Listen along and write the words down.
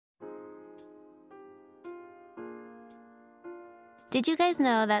Did you guys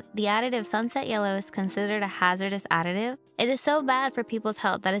know that the additive sunset yellow is considered a hazardous additive? It is so bad for people's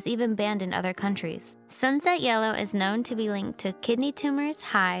health that it's even banned in other countries. Sunset yellow is known to be linked to kidney tumors,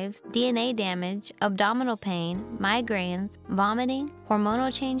 hives, DNA damage, abdominal pain, migraines, vomiting,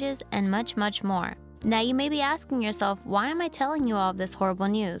 hormonal changes, and much, much more. Now you may be asking yourself, why am I telling you all of this horrible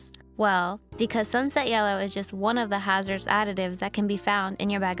news? Well, because sunset yellow is just one of the hazardous additives that can be found in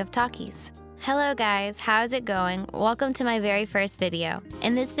your bag of Takis. Hello guys, how's it going? Welcome to my very first video.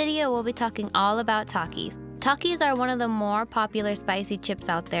 In this video, we'll be talking all about Takis. Takis are one of the more popular spicy chips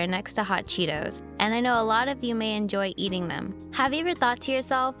out there next to hot Cheetos, and I know a lot of you may enjoy eating them. Have you ever thought to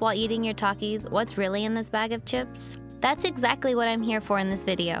yourself while eating your Takis, what's really in this bag of chips? That's exactly what I'm here for in this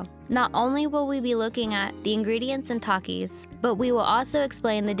video. Not only will we be looking at the ingredients in Takis, but we will also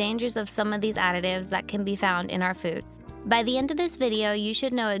explain the dangers of some of these additives that can be found in our foods. By the end of this video, you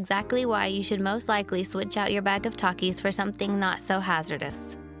should know exactly why you should most likely switch out your bag of Takis for something not so hazardous.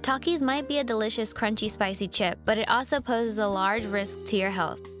 Takis might be a delicious, crunchy, spicy chip, but it also poses a large risk to your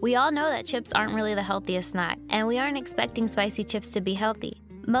health. We all know that chips aren't really the healthiest snack, and we aren't expecting spicy chips to be healthy.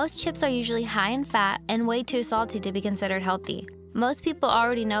 Most chips are usually high in fat and way too salty to be considered healthy. Most people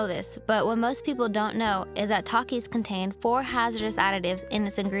already know this, but what most people don't know is that Takis contain 4 hazardous additives in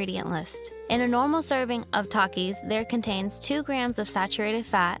its ingredient list. In a normal serving of Takis, there contains 2 grams of saturated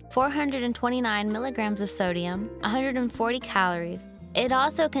fat, 429 milligrams of sodium, 140 calories. It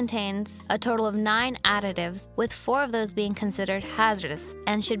also contains a total of 9 additives, with 4 of those being considered hazardous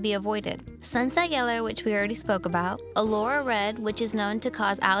and should be avoided. Sunset yellow, which we already spoke about, Allura red, which is known to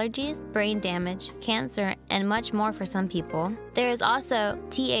cause allergies, brain damage, cancer, and much more for some people. There is also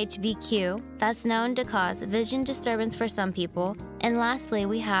THBQ, that's known to cause vision disturbance for some people. And lastly,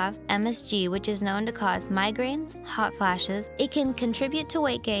 we have MSG, which is known to cause migraines, hot flashes. It can contribute to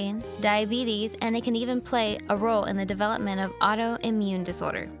weight gain, diabetes, and it can even play a role in the development of autoimmune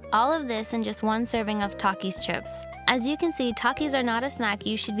disorder. All of this in just 1 serving of Takis chips. As you can see, Takis are not a snack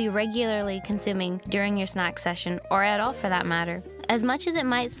you should be regularly consuming during your snack session, or at all for that matter. As much as it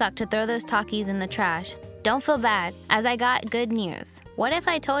might suck to throw those Takis in the trash, don't feel bad, as I got good news. What if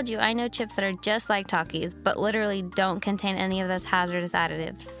I told you I know chips that are just like Takis, but literally don't contain any of those hazardous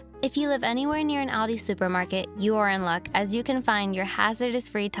additives? If you live anywhere near an Aldi supermarket, you are in luck, as you can find your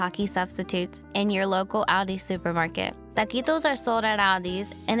hazardous-free Taki substitutes in your local Aldi supermarket. Taquitos are sold at Aldi's,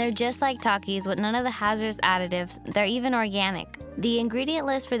 and they're just like Takis with none of the hazardous additives. They're even organic. The ingredient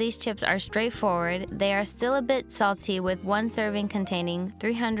list for these chips are straightforward. They are still a bit salty, with 1 serving containing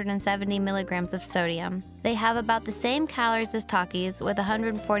 370 milligrams of sodium. They have about the same calories as Takis, with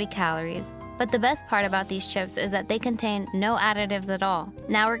 140 calories. But the best part about these chips is that they contain no additives at all.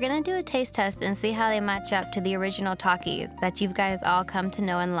 Now we're gonna do a taste test and see how they match up to the original Takis that you guys all come to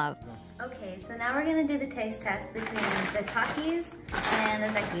know and love. Okay, so now we're gonna do the taste test between the Takis and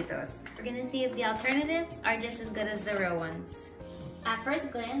the taquitos. We're gonna see if the alternatives are just as good as the real ones. At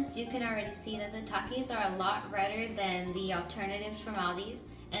first glance, you can already see that the Takis are a lot redder than the alternatives from Aldi's,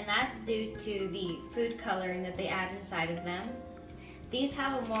 and that's due to the food coloring that they add inside of them. These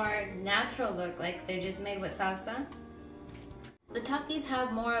have a more natural look, like they're just made with salsa. The Takis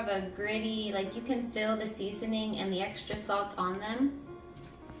have more of a gritty, like you can feel the seasoning and the extra salt on them.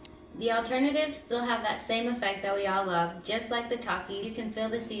 The alternatives still have that same effect that we all love, just like the Takis. You can feel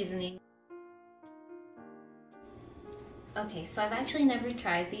the seasoning. Okay, so I've actually never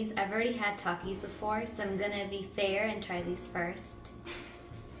tried these. I've already had Takis before, so I'm gonna be fair and try these first.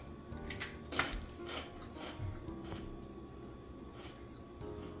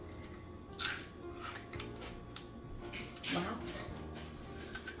 Wow.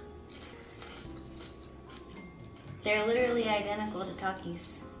 They're literally identical to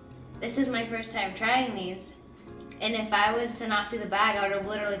Takis. This is my first time trying these, and if I was to not see the bag, I would have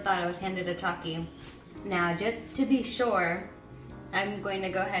literally thought I was handed a Taki. Now, just to be sure, I'm going to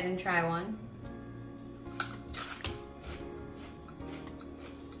go ahead and try one.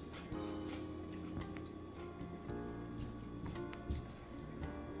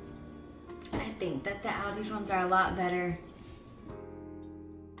 I think that the Aldi's ones are a lot better.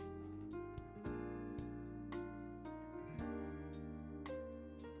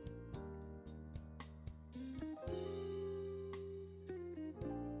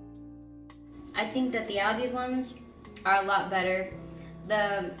 I think that the Aldi's ones are a lot better.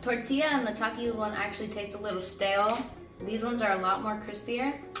 The tortilla and the Taki one actually taste a little stale. These ones are a lot more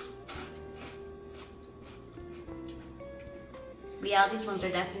crispier. The Aldi's ones are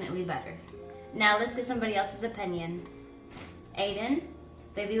definitely better. Now let's get somebody else's opinion. Aiden,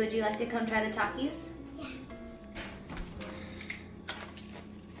 baby, would you like to come try the Takis? Yeah.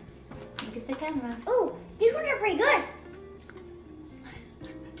 Look at the camera. Oh, these ones are pretty good.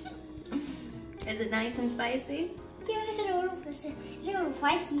 Is it nice and spicy? Yeah, it's a little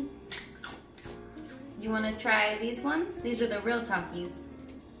spicy. You want to try these ones? These are the real Takis.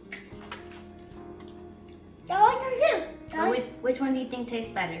 I like them too. Which one do you think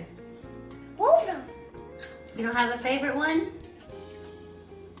tastes better? Both of them. You don't have a favorite one?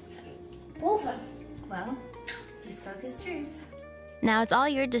 Both of them. Well, he spoke his truth. Now it's all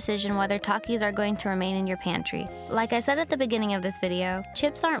your decision whether Takis are going to remain in your pantry. Like I said at the beginning of this video,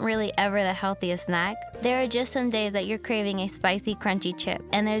 chips aren't really ever the healthiest snack. There are just some days that you're craving a spicy, crunchy chip,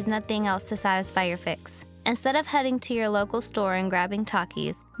 and there's nothing else to satisfy your fix. Instead of heading to your local store and grabbing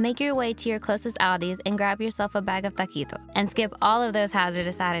Takis, make your way to your closest Aldi's and grab yourself a bag of taquito, and skip all of those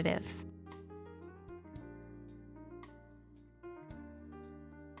hazardous additives.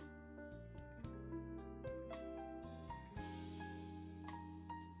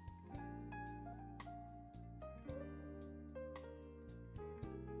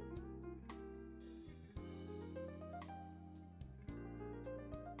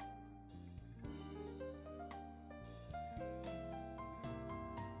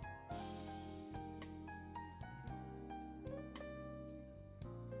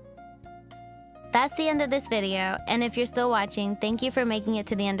 That's the end of this video, and if you're still watching, thank you for making it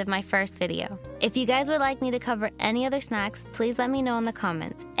to the end of my first video. If you guys would like me to cover any other snacks, please let me know in the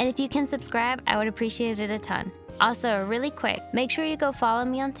comments. And if you can subscribe, I would appreciate it a ton. Also, really quick, make sure you go follow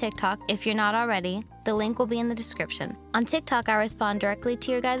me on TikTok if you're not already. The link will be in the description. On TikTok, I respond directly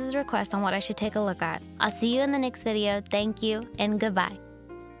to your guys' requests on what I should take a look at. I'll see you in the next video. Thank you, and goodbye.